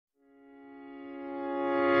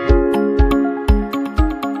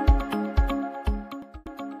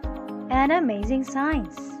and amazing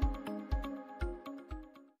science.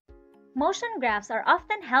 Motion graphs are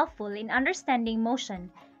often helpful in understanding motion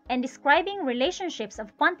and describing relationships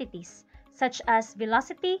of quantities such as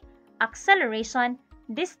velocity, acceleration,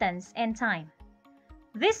 distance, and time.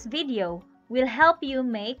 This video will help you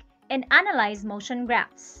make and analyze motion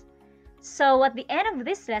graphs. So at the end of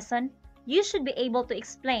this lesson, you should be able to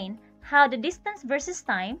explain how the distance versus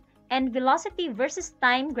time and velocity versus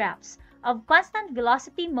time graphs of constant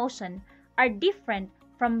velocity motion are different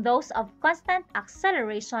from those of constant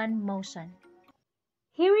acceleration motion.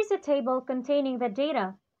 Here is a table containing the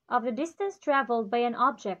data of the distance traveled by an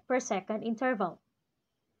object per second interval.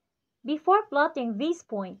 Before plotting these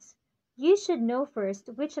points, you should know first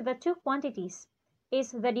which of the two quantities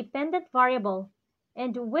is the dependent variable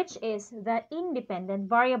and which is the independent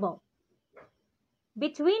variable.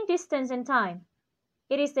 Between distance and time,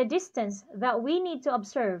 it is the distance that we need to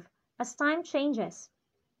observe as time changes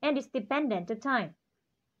and is dependent to time.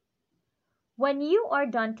 When you are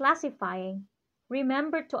done classifying,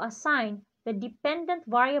 remember to assign the dependent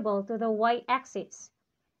variable to the y-axis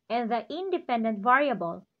and the independent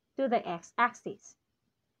variable to the x-axis.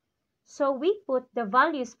 So we put the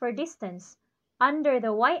values for distance under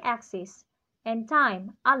the y-axis and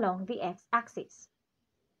time along the x-axis.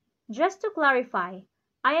 Just to clarify,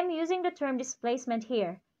 I am using the term displacement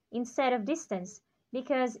here instead of distance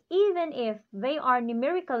because even if they are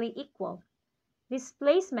numerically equal,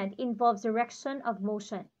 displacement involves direction of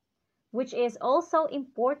motion, which is also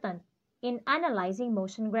important in analyzing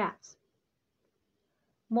motion graphs.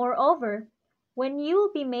 Moreover, when you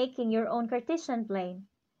will be making your own Cartesian plane,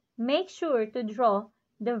 make sure to draw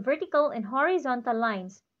the vertical and horizontal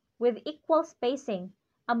lines with equal spacing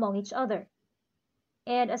among each other,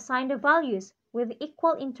 and assign the values with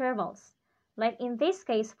equal intervals, like in this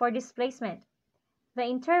case for displacement. The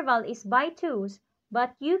interval is by 2s,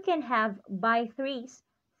 but you can have by 3s,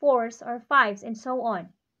 4s, or 5s, and so on,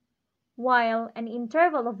 while an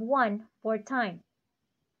interval of 1 for time.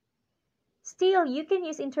 Still, you can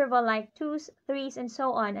use interval like 2s, 3s, and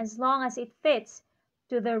so on as long as it fits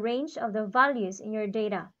to the range of the values in your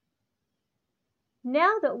data.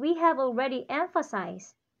 Now that we have already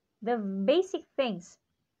emphasized the basic things,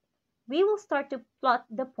 we will start to plot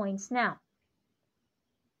the points now.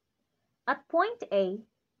 At point A,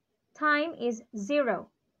 time is 0.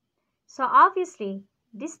 So obviously,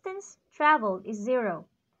 distance traveled is 0.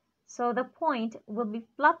 So the point will be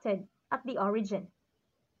plotted at the origin.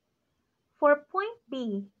 For point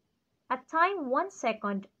B, at time 1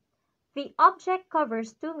 second, the object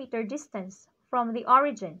covers 2-meter distance from the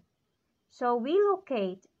origin. So we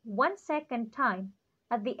locate 1 second time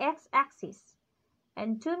at the x-axis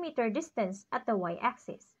and 2-meter distance at the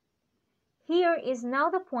y-axis. Here is now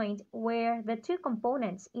the point where the two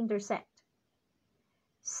components intersect.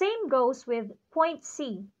 Same goes with point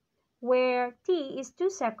C, where t is 2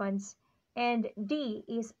 seconds and d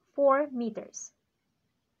is 4 meters.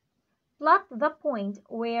 Plot the point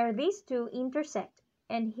where these two intersect,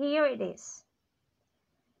 and here it is.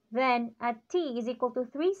 Then, at t is equal to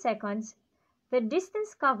 3 seconds, the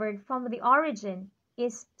distance covered from the origin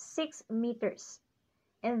is 6 meters.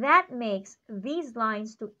 And that makes these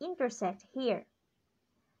lines to intersect here.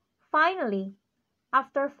 Finally,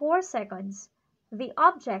 after 4 seconds, the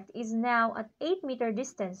object is now at 8-meter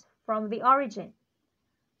distance from the origin.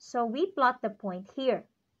 So we plot the point here.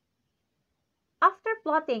 After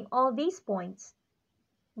plotting all these points,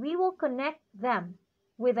 we will connect them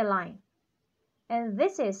with a line. And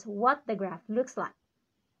this is what the graph looks like.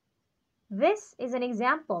 This is an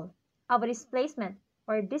example of a displacement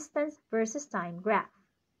or distance versus time graph.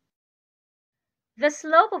 The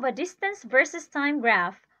slope of a distance versus time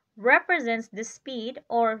graph represents the speed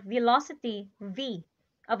or velocity v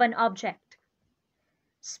of an object.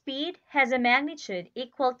 Speed has a magnitude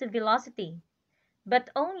equal to velocity,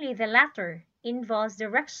 but only the latter involves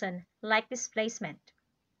direction like displacement.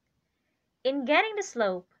 In getting the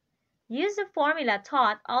slope, use the formula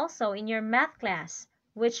taught also in your math class,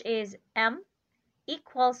 which is m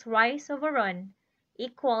equals y sub run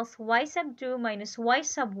equals y sub 2 minus y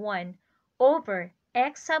sub 1 over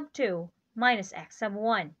x sub 2 minus x sub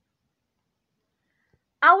 1.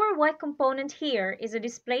 Our y component here is a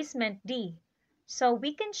displacement d, so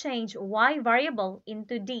we can change y variable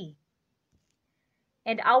into d.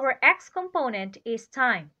 And our x component is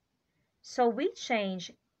time, so we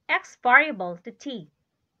change x variable to t.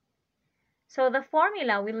 So the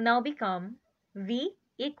formula will now become v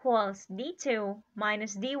equals d2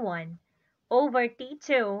 minus d1 over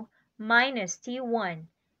t2 minus t1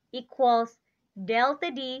 equals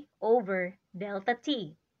delta d over delta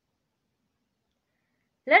t.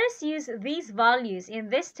 Let us use these values in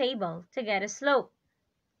this table to get a slope.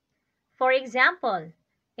 For example,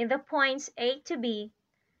 in the points A to B,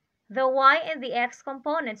 the y and the x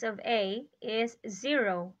components of A is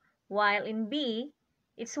 0, while in B,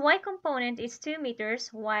 its y component is 2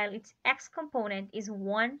 meters, while its x component is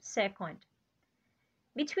 1 second.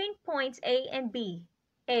 Between points A and B,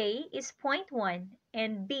 A is zero point 0.1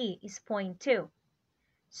 and B is zero point 0.2.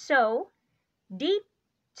 So,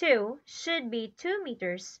 D2 should be 2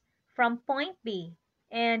 meters from point B,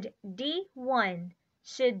 and D1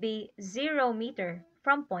 should be 0 meter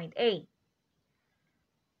from point A.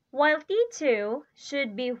 While T2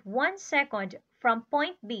 should be 1 second from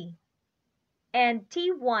point B, and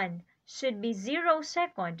T1 should be 0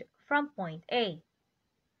 second from point A.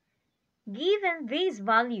 Given these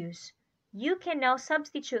values, you can now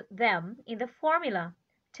substitute them in the formula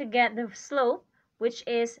to get the slope, which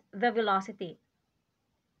is the velocity.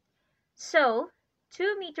 So,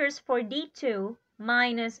 2 meters for D2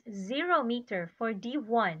 minus 0 meter for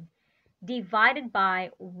D1 divided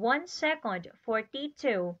by 1 second for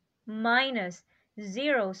T2 minus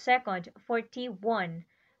 0 second for T1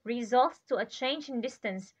 results to a change in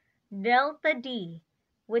distance delta D,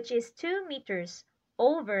 which is 2 meters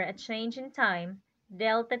over a change in time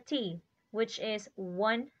delta T, which is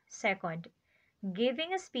 1 second,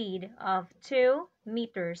 giving a speed of 2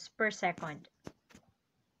 meters per second.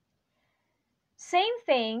 Same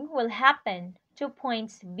thing will happen to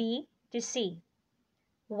points B to C,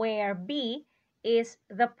 where B is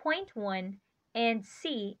the point 1 and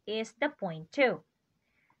C is the point 2.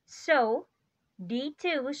 So,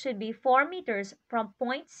 D2 should be 4 meters from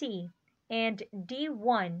point C and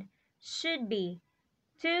D1 should be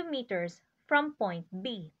 2 meters from point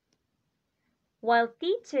B. While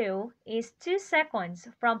T2 is 2 seconds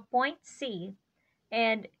from point C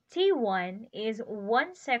and T1 is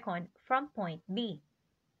 1 second from point B.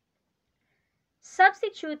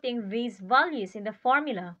 Substituting these values in the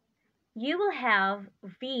formula, you will have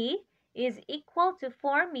V is equal to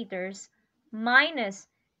 4 meters minus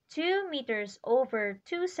 2 meters over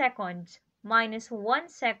 2 seconds minus 1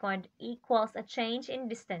 second equals a change in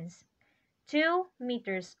distance, 2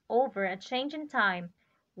 meters over a change in time,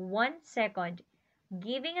 1 second,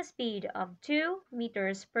 giving a speed of 2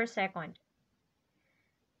 meters per second.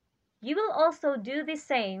 You will also do the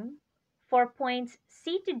same for points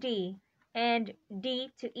C to D and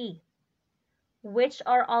D to E, which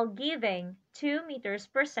are all giving 2 meters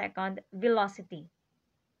per second velocity.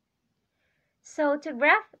 So to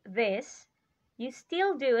graph this, you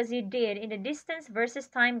still do as you did in the distance versus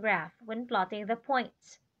time graph when plotting the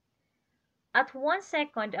points. At 1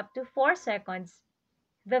 second up to 4 seconds,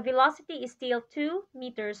 the velocity is still 2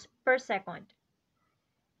 meters per second.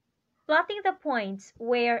 Plotting the points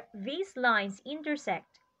where these lines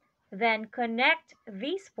intersect, then connect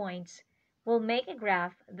these points will make a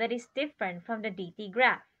graph that is different from the dt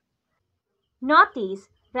graph. Notice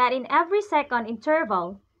that in every second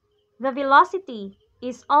interval, the velocity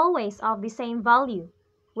is always of the same value,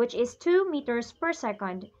 which is 2 meters per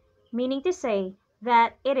second, meaning to say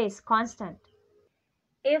that it is constant.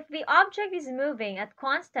 If the object is moving at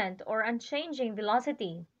constant or unchanging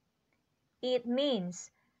velocity, it means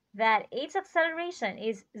that its acceleration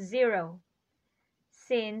is 0,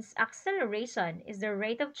 since acceleration is the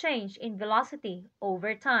rate of change in velocity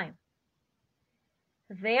over time.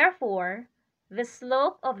 Therefore, the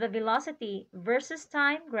slope of the velocity versus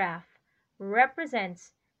time graph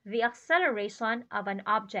represents the acceleration of an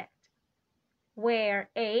object, where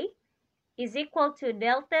A is equal to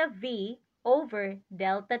delta V over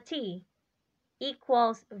delta T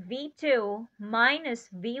equals V2 minus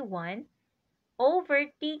V1 over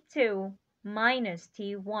T2 minus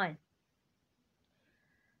T1.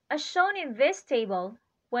 As shown in this table,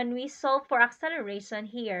 when we solve for acceleration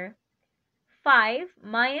here, 5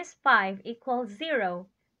 minus 5 equals 0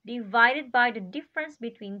 divided by the difference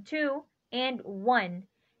between 2 and 1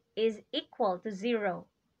 is equal to 0.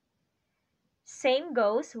 Same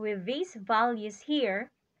goes with these values here.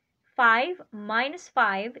 5 minus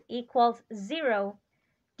 5 equals 0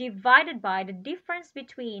 divided by the difference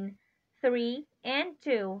between 3 and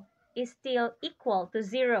 2 is still equal to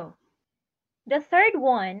 0. The third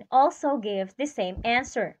one also gives the same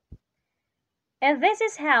answer. And this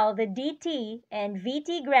is how the dt and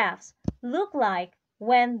vt graphs look like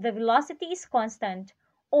when the velocity is constant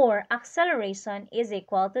or acceleration is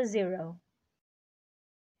equal to 0.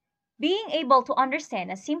 Being able to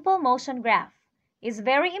understand a simple motion graph is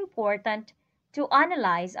very important to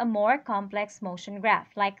analyze a more complex motion graph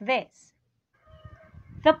like this.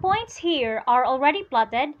 The points here are already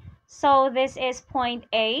plotted, so this is point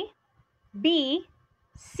A, B,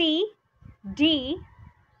 C, D,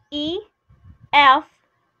 E, F,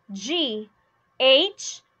 G,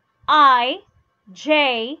 H, I,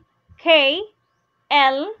 J, K,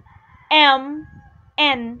 L, M,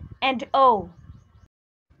 N, and O.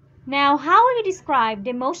 Now, how will you describe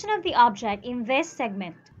the motion of the object in this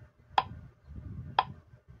segment?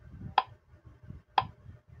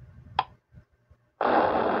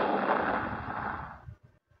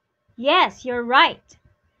 Yes, you're right.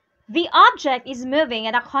 The object is moving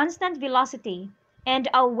at a constant velocity and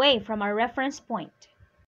away from our reference point.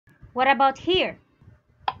 What about here?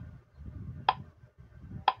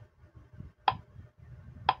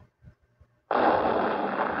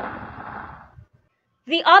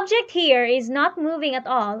 The object here is not moving at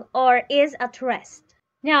all or is at rest.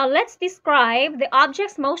 Now let's describe the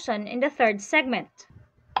object's motion in the third segment.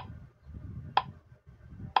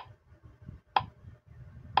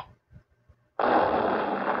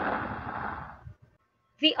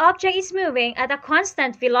 The object is moving at a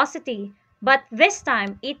constant velocity, but this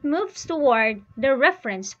time it moves toward the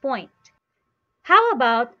reference point. How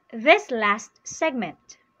about this last segment?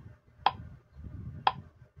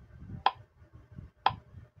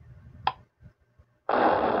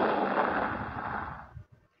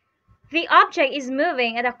 The object is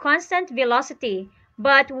moving at a constant velocity,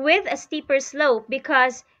 but with a steeper slope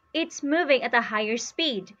because it's moving at a higher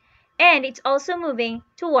speed. And it's also moving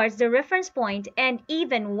towards the reference point and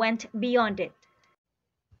even went beyond it.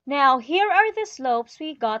 Now, here are the slopes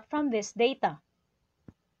we got from this data.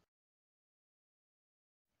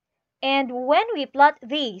 And when we plot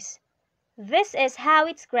these, this is how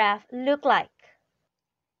its graph look like.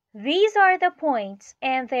 These are the points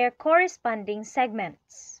and their corresponding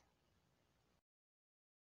segments.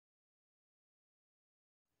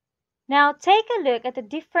 Now take a look at the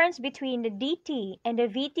difference between the dt and the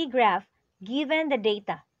vt graph given the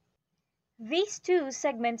data. These two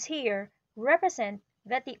segments here represent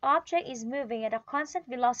that the object is moving at a constant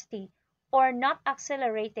velocity or not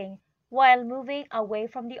accelerating while moving away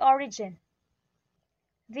from the origin.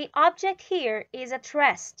 The object here is at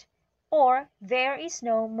rest, or there is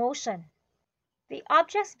no motion. The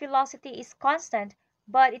object's velocity is constant,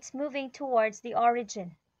 but it's moving towards the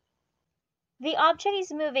origin. The object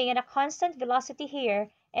is moving at a constant velocity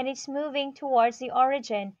here, and it's moving towards the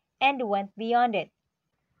origin and went beyond it.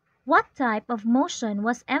 What type of motion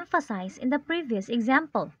was emphasized in the previous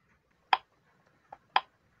example?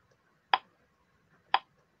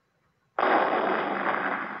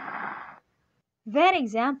 That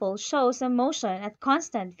example shows a motion at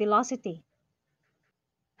constant velocity.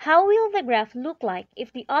 How will the graph look like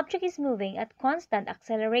if the object is moving at constant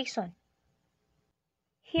acceleration?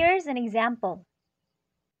 Here's an example.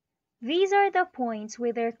 These are the points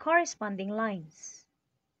with their corresponding lines.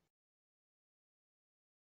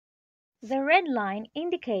 The red line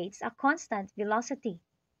indicates a constant velocity.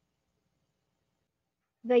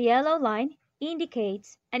 The yellow line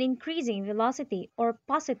indicates an increasing velocity or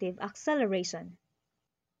positive acceleration.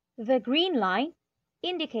 The green line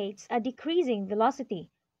indicates a decreasing velocity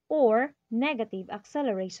or negative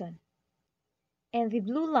acceleration. And the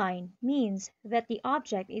blue line means that the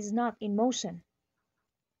object is not in motion.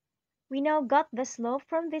 We now got the slope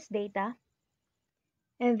from this data,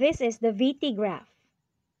 and this is the VT graph,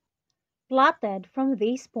 plotted from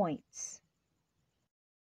these points.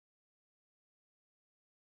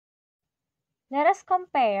 Let us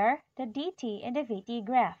compare the dt and the VT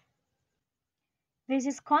graph. This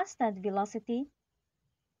is constant velocity,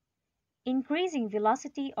 increasing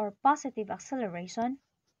velocity or positive acceleration,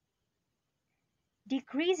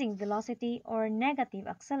 decreasing velocity or negative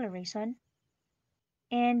acceleration,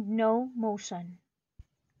 and no motion.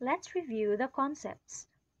 Let's review the concepts.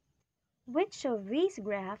 Which of these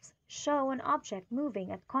graphs show an object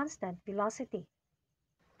moving at constant velocity?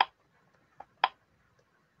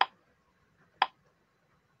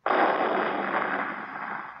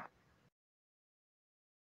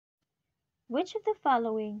 Which of the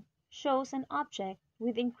following shows an object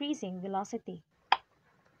with increasing velocity?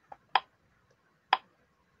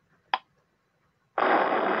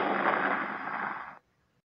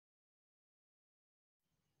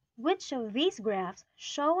 Which of these graphs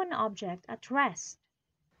show an object at rest?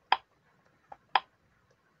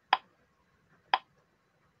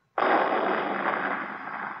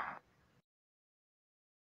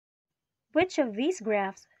 Which of these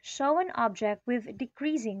graphs show an object with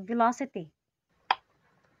decreasing velocity?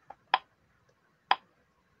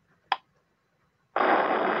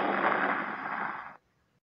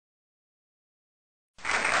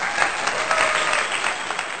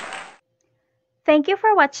 Thank you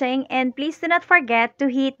for watching, and please do not forget to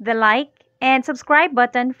hit the like and subscribe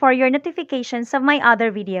button for your notifications of my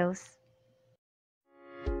other videos.